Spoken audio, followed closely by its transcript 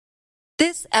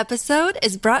This episode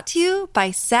is brought to you by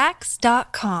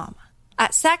Sax.com.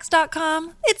 At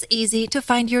Sax.com, it's easy to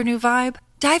find your new vibe.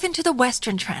 Dive into the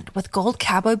Western trend with gold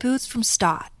cowboy boots from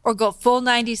Stott, or go full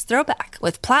 90s throwback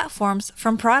with platforms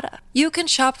from Prada. You can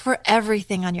shop for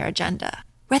everything on your agenda,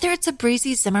 whether it's a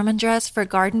breezy Zimmermann dress for a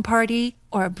garden party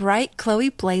or a bright Chloe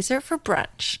blazer for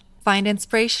brunch. Find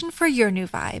inspiration for your new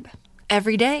vibe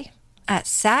every day at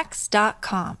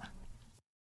Sax.com.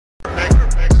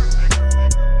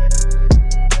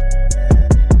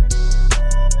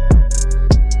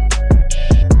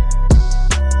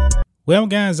 Well,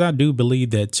 guys, I do believe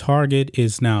that Target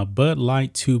is now Bud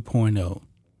Light 2.0.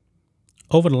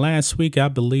 Over the last week, I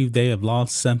believe they have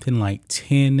lost something like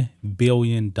 $10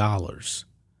 billion.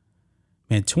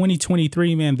 Man,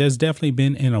 2023, man, there's definitely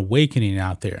been an awakening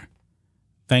out there.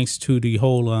 Thanks to the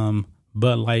whole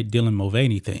Bud Light Dylan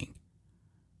Mulvaney thing.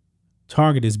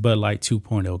 Target is Bud Light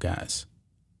 2.0, guys.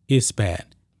 It's bad.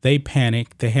 They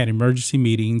panicked. They had emergency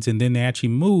meetings, and then they actually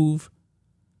moved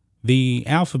the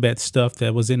alphabet stuff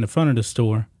that was in the front of the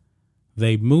store.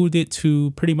 They moved it to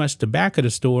pretty much the back of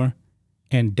the store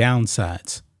and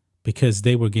downsides because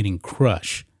they were getting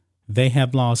crushed. They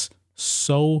have lost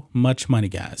so much money,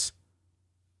 guys.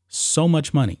 So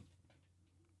much money.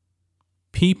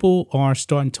 People are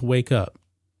starting to wake up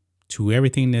to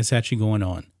everything that's actually going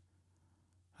on.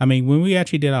 I mean, when we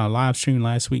actually did our live stream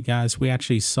last week, guys, we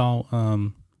actually saw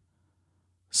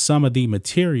some of the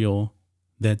material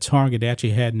that Target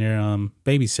actually had in their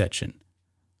baby section.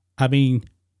 I mean,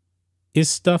 it's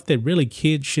stuff that really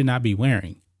kids should not be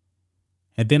wearing.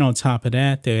 And then on top of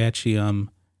that, they actually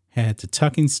had the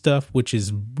tucking stuff, which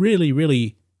is really,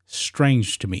 really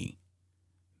strange to me.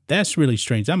 That's really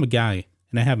strange. I'm a guy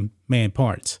and I have man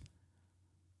parts.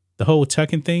 The whole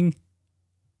tucking thing,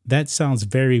 that sounds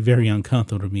very, very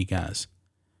uncomfortable to me, guys.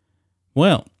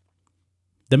 Well,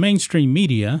 the mainstream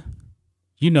media,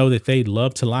 you know that they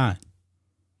love to lie.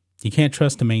 You can't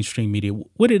trust the mainstream media.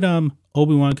 What did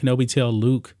Obi-Wan Kenobi tell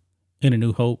Luke in A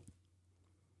New Hope?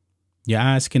 Your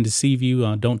eyes can deceive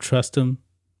you. Don't trust them.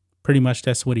 Pretty much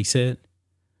that's what he said.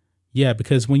 Yeah,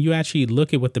 because when you actually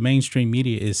look at what the mainstream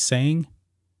media is saying,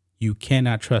 you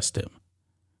cannot trust them.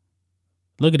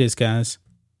 Look at this, guys.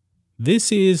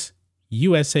 This is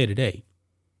USA Today.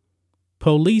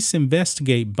 Police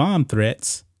investigate bomb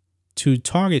threats to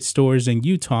Target stores in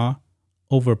Utah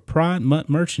over Pride Month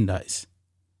merchandise.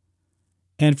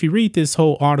 And if you read this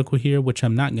whole article here, which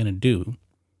I'm not going to do,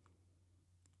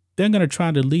 they're going to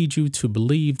try to lead you to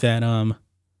believe that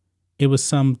it was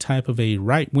some type of a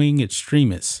right-wing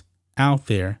extremist out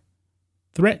there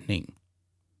threatening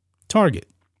Target.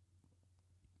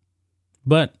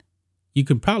 But you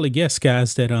can probably guess,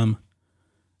 guys, that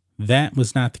that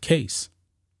was not the case.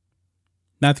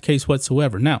 Not the case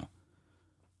whatsoever. Now,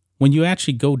 when you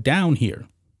actually go down here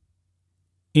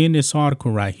in this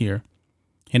article right here,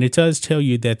 and it does tell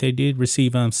you that they did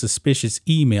receive suspicious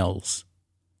emails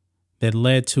that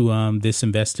led to this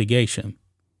investigation.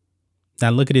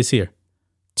 Now look at this here.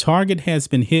 Target has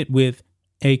been hit with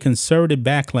a conservative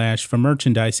backlash for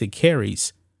merchandise it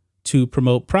carries to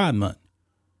promote Pride Month.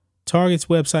 Target's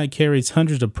website carries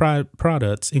hundreds of Pride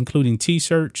products, including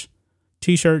t-shirts,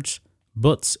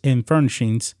 books, and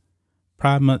furnishings.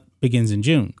 Pride Month begins in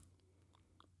June.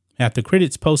 After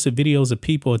critics posted videos of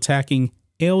people attacking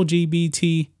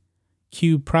LGBTQ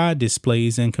pride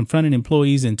displays and confronted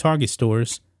employees in Target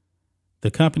stores,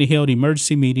 the company held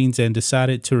emergency meetings and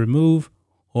decided to remove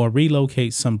or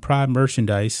relocate some pride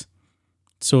merchandise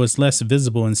so it's less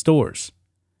visible in stores.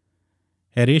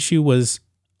 At issue was,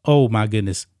 oh my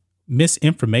goodness,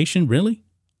 misinformation? Really?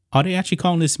 Are they actually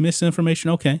calling this misinformation?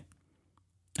 Okay.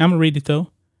 I'm going to read it though.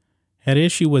 At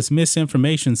issue was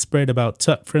misinformation spread about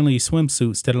tuck-friendly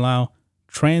swimsuits that allow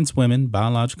trans women,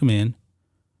 biological men,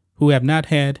 who have not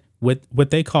had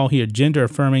what they call here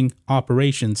gender-affirming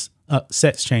operations,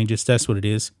 sex changes, that's what it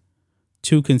is,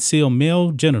 to conceal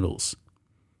male genitals.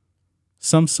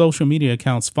 Some social media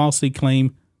accounts falsely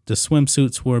claim the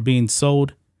swimsuits were being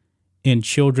sold in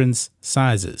children's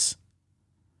sizes.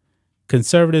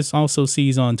 Conservatives also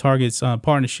seize on Target's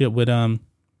partnership with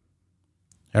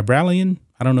Abralian,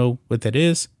 I don't know what that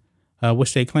is,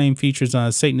 which they claim features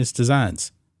Satanist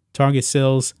designs. Target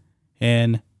sells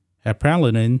an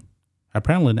Abralian. I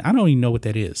don't even know what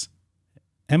that is.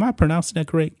 Am I pronouncing that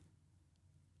correct?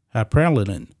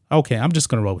 Pralinen. Okay, I'm just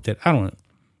going to roll with that. I don't know.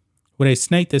 With a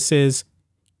snake that says,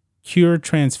 cure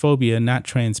transphobia, not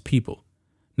trans people.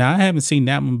 Now, I haven't seen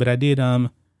that one, but I did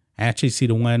actually see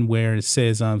the one where it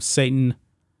says Satan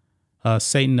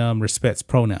respects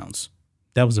pronouns.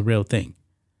 That was a real thing.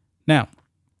 Now,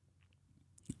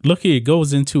 look here, it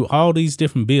goes into all these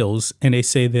different bills, and they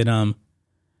say that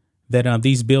that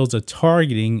these bills are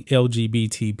targeting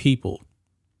LGBT people,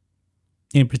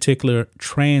 in particular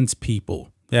trans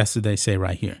people. That's what they say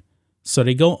right here. So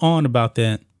they go on about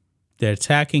that. They're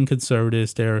attacking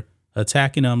conservatives. They're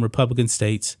attacking Republican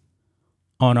states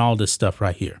on all this stuff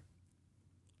right here.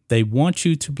 They want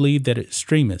you to believe that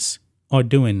extremists are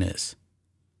doing this.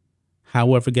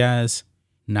 However, guys,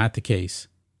 not the case.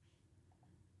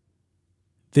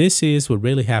 This is what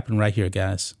really happened right here,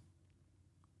 guys.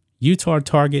 Utah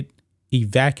Target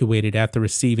evacuated after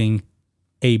receiving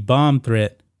a bomb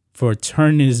threat for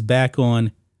turning his back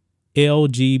on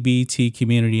LGBT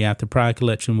community after Pride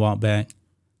Collection walked back.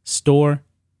 Store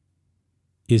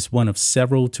is one of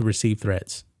several to receive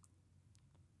threats.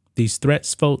 These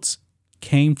threats, folks,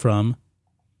 came from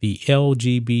the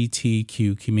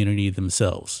LGBTQ community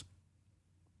themselves.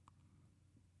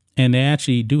 And they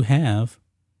actually do have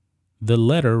the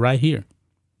letter right here.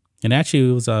 And actually,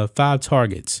 it was 5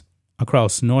 targets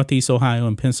across Northeast Ohio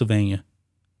and Pennsylvania.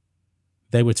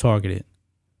 They were targeted.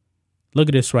 Look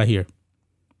at this right here.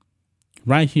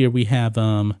 Right here, we have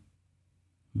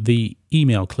the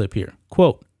email clip here.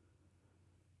 Quote,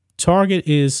 Target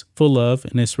is full of,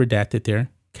 and it's redacted there,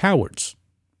 cowards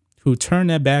who turned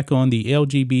their back on the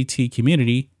LGBT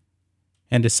community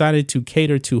and decided to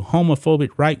cater to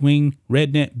homophobic right-wing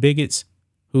redneck bigots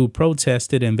who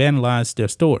protested and vandalized their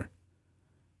store.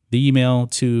 The email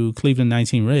to Cleveland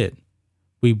 19 read,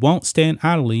 "We won't stand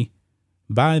idly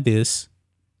by this,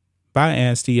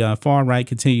 as the far right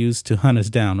continues to hunt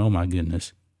us down." Oh my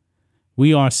goodness.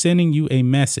 "We are sending you a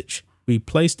message. We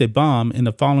placed a bomb in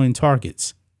the following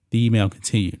targets." The email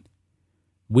continued.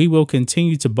 "We will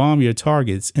continue to bomb your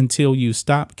targets until you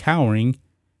stop cowering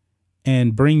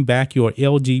and bring back your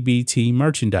LGBT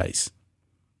merchandise.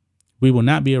 We will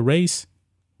not be erased.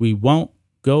 We won't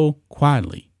go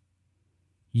quietly."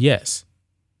 Yes,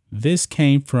 this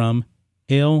came from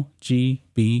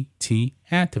LGBT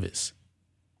activists.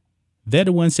 They're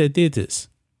the ones that did this.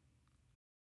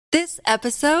 This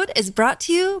episode is brought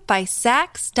to you by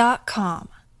Sax.com.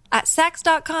 At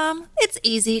Sax.com, it's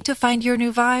easy to find your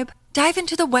new vibe. Dive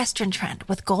into the Western trend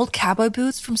with gold cowboy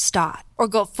boots from Stott, or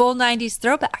go full 90s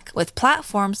throwback with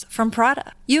platforms from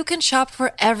Prada. You can shop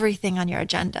for everything on your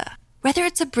agenda, whether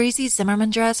it's a breezy Zimmermann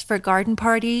dress for a garden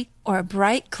party or a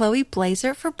bright Chloe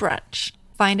blazer for brunch.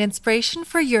 Find inspiration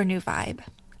for your new vibe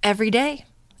every day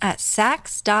at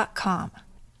Sax.com.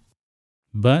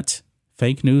 But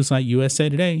fake news like USA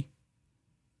Today,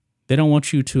 they don't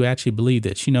want you to actually believe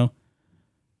this. You know,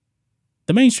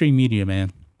 the mainstream media,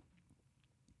 man,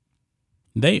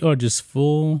 they are just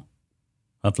full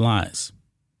of lies.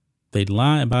 They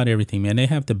lie about everything, man. They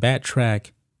have to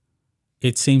backtrack,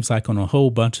 it seems like, on a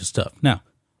whole bunch of stuff. Now,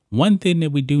 one thing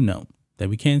that we do know that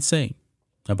we can't say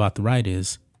about the right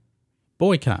is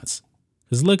boycotts.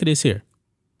 Because look at this here.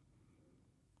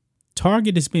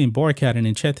 Target is being boycotted,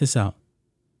 and check this out.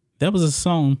 That was a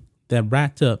song that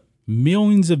racked up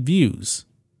millions of views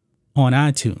on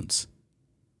iTunes.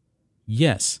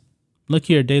 Yes, look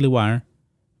here, Daily Wire.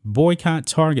 Boycott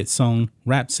Target song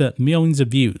wraps up millions of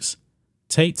views.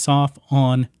 Takes off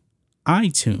on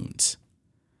iTunes.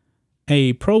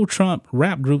 A pro-Trump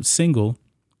rap group single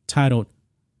titled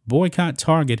Boycott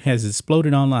Target has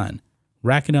exploded online,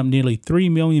 racking up nearly 3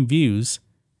 million views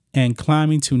and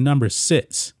climbing to number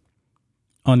 6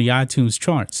 on the iTunes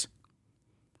charts.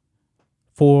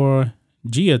 For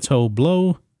Giotto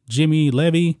Blow, Jimmy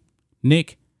Levy,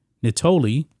 Nick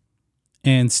Nittoli,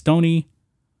 and Stoney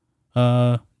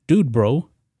Dudebro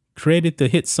created the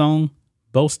hit song,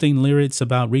 boasting lyrics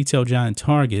about retail giant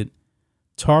Target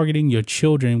targeting your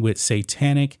children with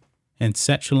satanic and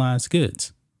sexualized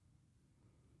goods.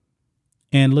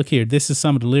 And look here, this is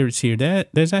some of the lyrics here.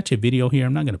 There's actually a video here.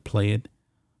 I'm not going to play it.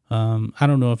 I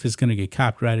don't know if it's going to get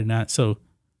copyrighted or not. So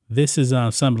this is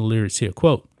some of the lyrics here.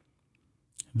 Quote,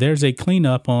 "There's a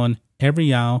cleanup on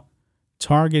every aisle.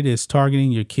 Target is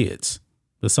targeting your kids."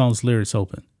 The song's lyrics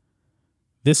open.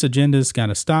 "This agenda's got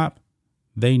to stop.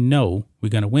 They know we're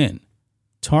going to win.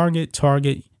 Target,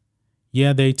 target,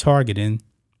 yeah, they targeting.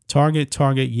 Target,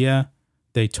 target, yeah,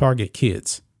 they target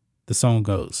kids." The song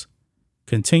goes.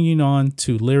 Continuing on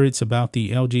to lyrics about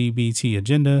the LGBT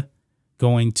agenda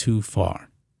going too far.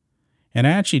 And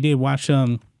I actually did watch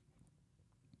the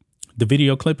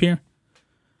video clip here.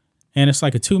 And it's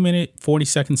like a 2-minute,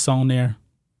 40-second song there.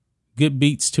 Good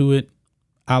beats to it.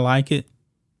 I like it.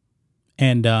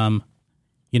 And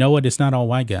you know what? It's not all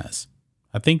white guys.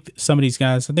 I think some of these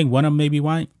guys, I think one of them may be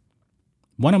white.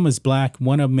 One of them is black.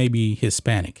 One of them may be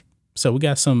Hispanic. So we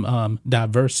got some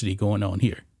diversity going on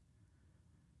here.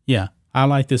 Yeah, I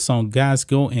like this song. Guys,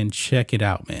 go and check it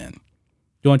out, man.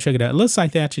 Go and check it out. It looks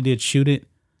like they actually did shoot it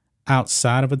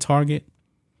outside of a Target.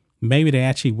 Maybe they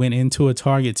actually went into a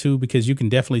Target too, because you can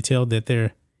definitely tell that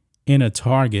they're in a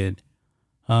Target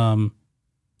in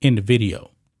the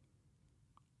video.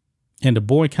 And the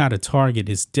boycott of Target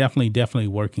is definitely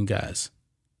working, guys.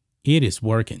 It is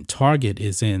working. Target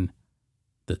is in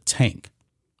the tank.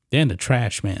 They're in the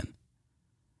trash, man.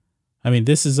 I mean,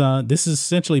 this is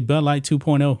essentially Bud Light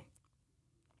 2.0.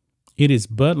 It is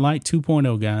Bud Light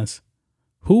 2.0, guys.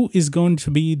 Who is going to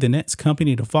be the next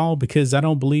company to fall? Because I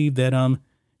don't believe that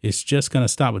it's just going to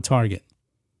stop with Target.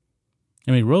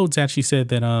 I mean, Rhodes actually said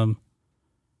that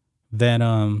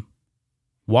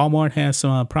Walmart has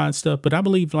some Pride stuff, but I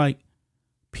believe like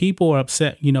people are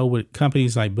upset, with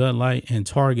companies like Bud Light and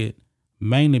Target,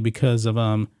 mainly because of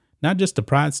not just the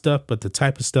Pride stuff, but the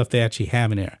type of stuff they actually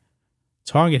have in there.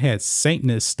 Target had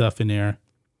Satanist stuff in there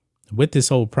with this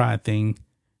whole Pride thing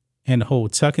and the whole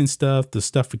tucking stuff, the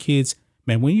stuff for kids.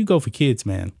 Man, when you go for kids,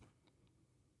 man,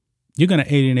 you're going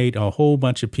to alienate a whole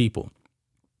bunch of people.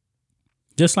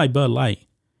 Just like Bud Light,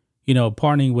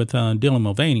 partnering with Dylan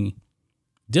Mulvaney.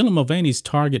 Dylan Mulvaney's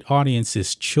target audience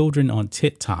is children on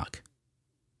TikTok.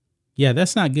 Yeah,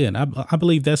 that's not good. I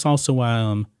believe that's also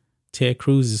why Ted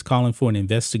Cruz is calling for an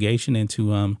investigation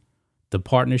into the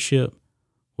partnership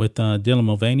with Dylan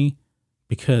Mulvaney,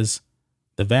 because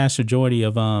the vast majority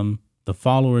of the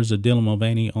followers of Dylan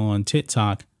Mulvaney on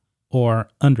TikTok are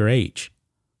underage.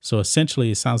 So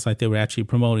essentially, it sounds like they were actually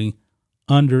promoting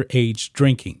underage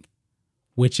drinking,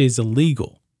 which is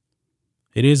illegal.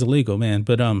 It is illegal, man.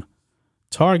 But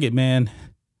Target, man,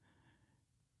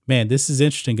 this is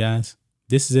interesting, guys.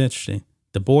 This is interesting.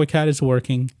 The boycott is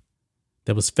working.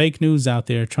 There was fake news out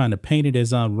there trying to paint it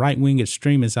as right-wing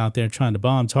extremists out there trying to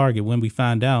bomb Target, when we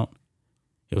find out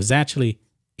it was actually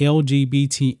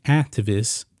LGBT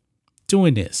activists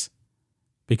doing this,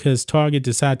 because Target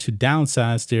decided to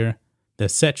downsize their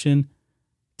section,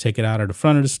 take it out of the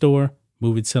front of the store,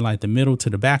 move it to like the middle to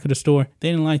the back of the store.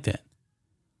 They didn't like that.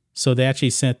 So they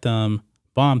actually sent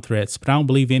bomb threats, but I don't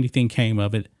believe anything came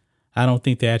of it. I don't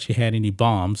think they actually had any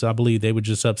bombs. I believe they were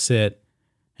just upset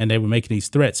and they were making these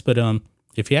threats. But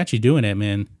if you're actually doing that,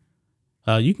 man,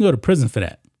 you can go to prison for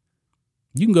that.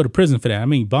 You can go to prison for that. I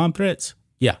mean, bomb threats.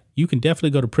 Yeah, you can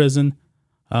definitely go to prison.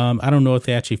 I don't know if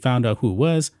they actually found out who it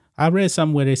was. I read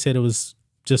something where they said it was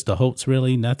just a hoax,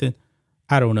 really, nothing.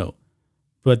 I don't know.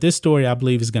 But this story, I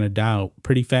believe, is going to die out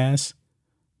pretty fast,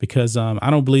 because I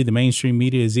don't believe the mainstream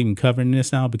media is even covering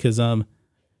this now, because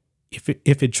if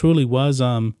it truly was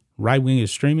right-wing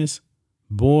extremists,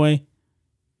 boy,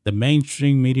 the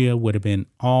mainstream media would have been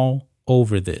all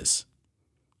over this.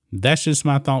 That's just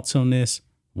my thoughts on this.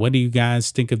 What do you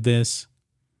guys think of this?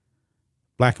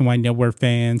 Black and White Network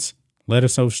fans, let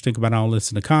us know what you think about all this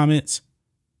in the comments.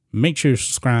 Make sure you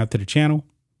subscribe to the channel,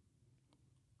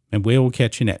 and we'll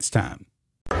catch you next time.